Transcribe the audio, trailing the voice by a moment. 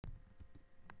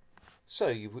So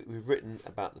we've written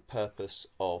about the purpose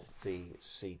of the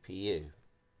CPU.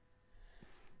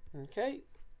 Okay,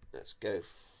 let's go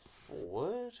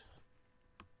forward.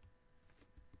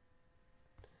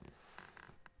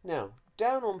 Now,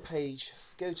 down on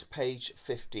go to page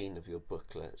 15 of your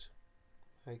booklet.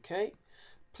 Okay,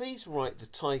 please write the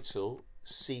title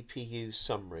CPU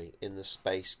Summary in the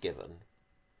space given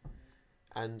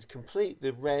and complete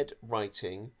the red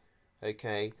writing.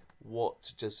 Okay,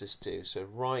 what does this do? So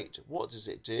write what does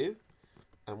it do,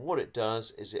 and what it does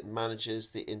is it manages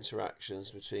the interactions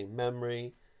between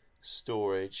memory,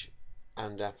 storage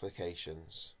and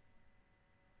applications.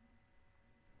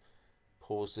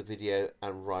 Pause the video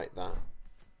and write that.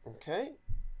 Okay,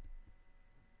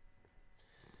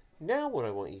 now what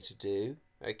I want you to do,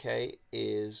 okay,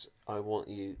 is I want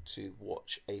you to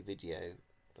watch a video.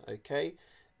 Okay,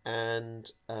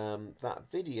 and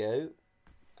that video,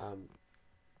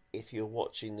 if you're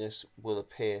watching this, will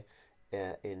appear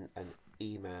in an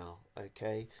email.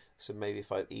 Okay, so maybe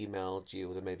if I've emailed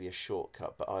you, there may be a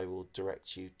shortcut, but I will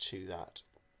direct you to that.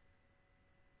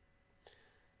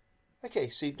 Okay,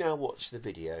 so you've now watched the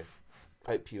video.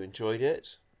 Hope you enjoyed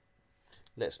it.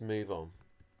 Let's move on.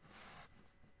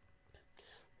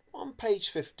 On page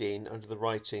 15, under the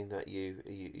writing that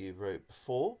you wrote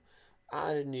before,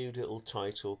 add a new little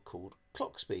title called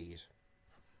clock speed.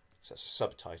 So that's a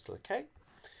subtitle, okay?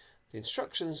 The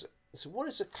instructions, so what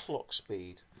is a clock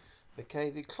speed? Okay,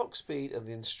 the clock speed and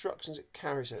the instructions it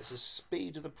carries out, it's the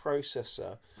speed of the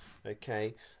processor,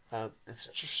 okay?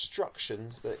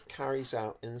 Instructions that it carries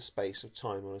out in the space of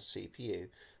time on a CPU.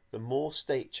 The more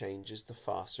state changes, the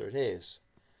faster it is.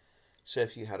 So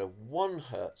if you had a 1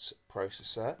 Hertz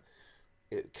processor,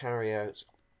 it would carry out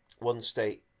 1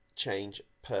 state change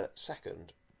per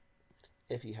second.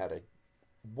 If you had a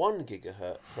 1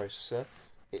 gigahertz processor,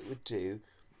 it would do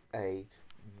a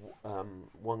 1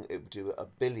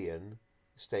 billion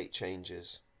state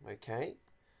changes. Okay,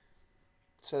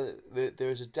 so there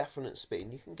is a definite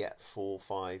speed. You can get 4,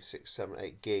 5, 6, 7,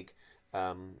 8 gig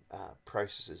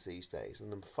processors these days,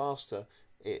 and the faster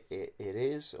it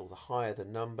is, or the higher the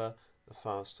number, the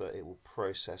faster it will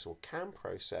process or can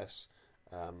process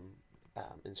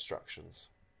instructions.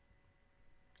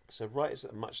 So write as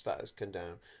much that as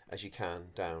you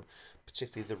can down,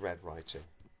 particularly the red writing.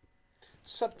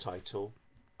 Subtitle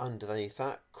underneath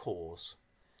that, cores.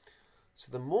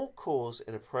 So the more cores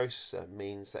in a processor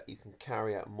means that you can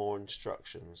carry out more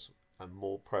instructions and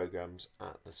more programs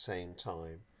at the same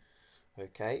time.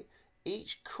 Okay,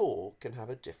 each core can have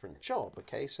a different job.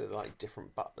 Okay, so they're like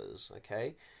different butlers.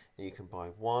 Okay, and you can buy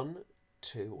 1,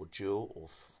 2 or dual or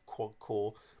quad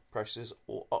core processors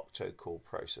or octo-core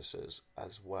processors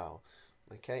as well.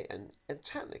 Okay, and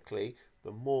technically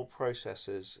the more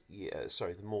processors,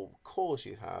 the more cores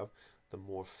you have, the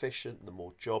more efficient, the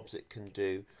more jobs it can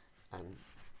do, and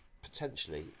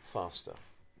potentially faster.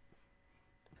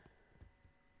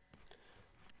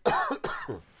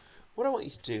 What I want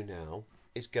you to do now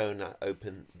is go and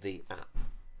open the app.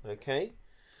 Okay,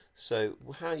 so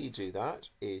how you do that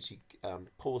is you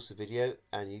pause the video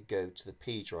and you go to the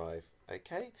P drive.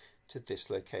 Okay, to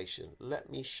this location. Let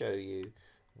me show you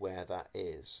where that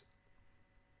is.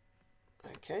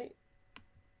 Okay,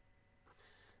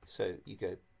 so you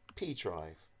go P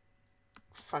drive,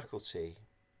 faculty,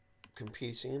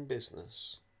 computing and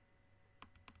business,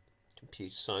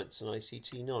 computer science and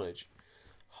ICT knowledge,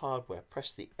 hardware.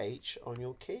 Press the H on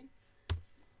your key.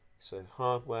 So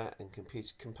hardware and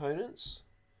computer components,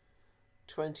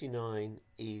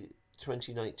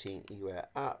 2019 EWARE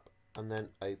App, and then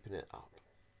open it up.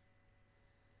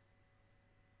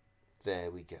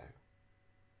 There we go.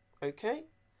 Okay,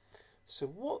 so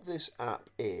what this app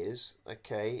is,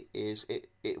 okay, is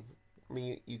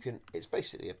it's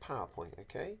basically a PowerPoint.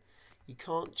 Okay, you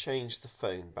can't change the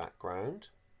phone background.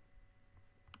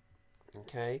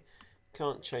 Okay,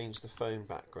 can't change the phone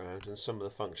background and some of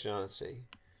the functionality.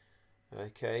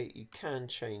 Okay, you can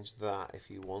change that if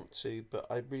you want to, but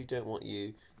I really don't want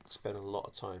you to spend a lot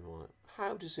of time on it.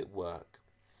 How does it work?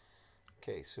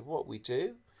 Okay, so what we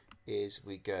do is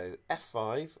we go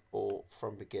F5 or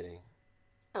from beginning,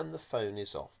 and the phone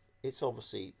is off. It's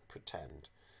obviously pretend.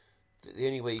 The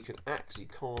only way you can you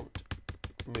can't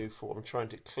move forward. I'm trying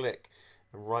to click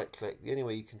and right click. The only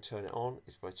way you can turn it on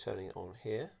is by turning it on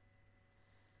here.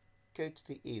 Go to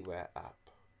the EWARE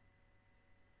app.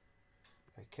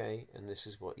 Okay, and this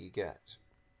is what you get,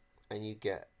 and you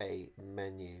get a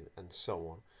menu and so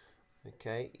on.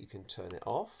 Okay, you can turn it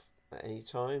off at any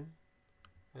time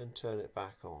and turn it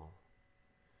back on.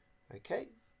 Okay,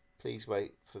 please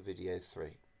wait for video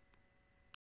 3.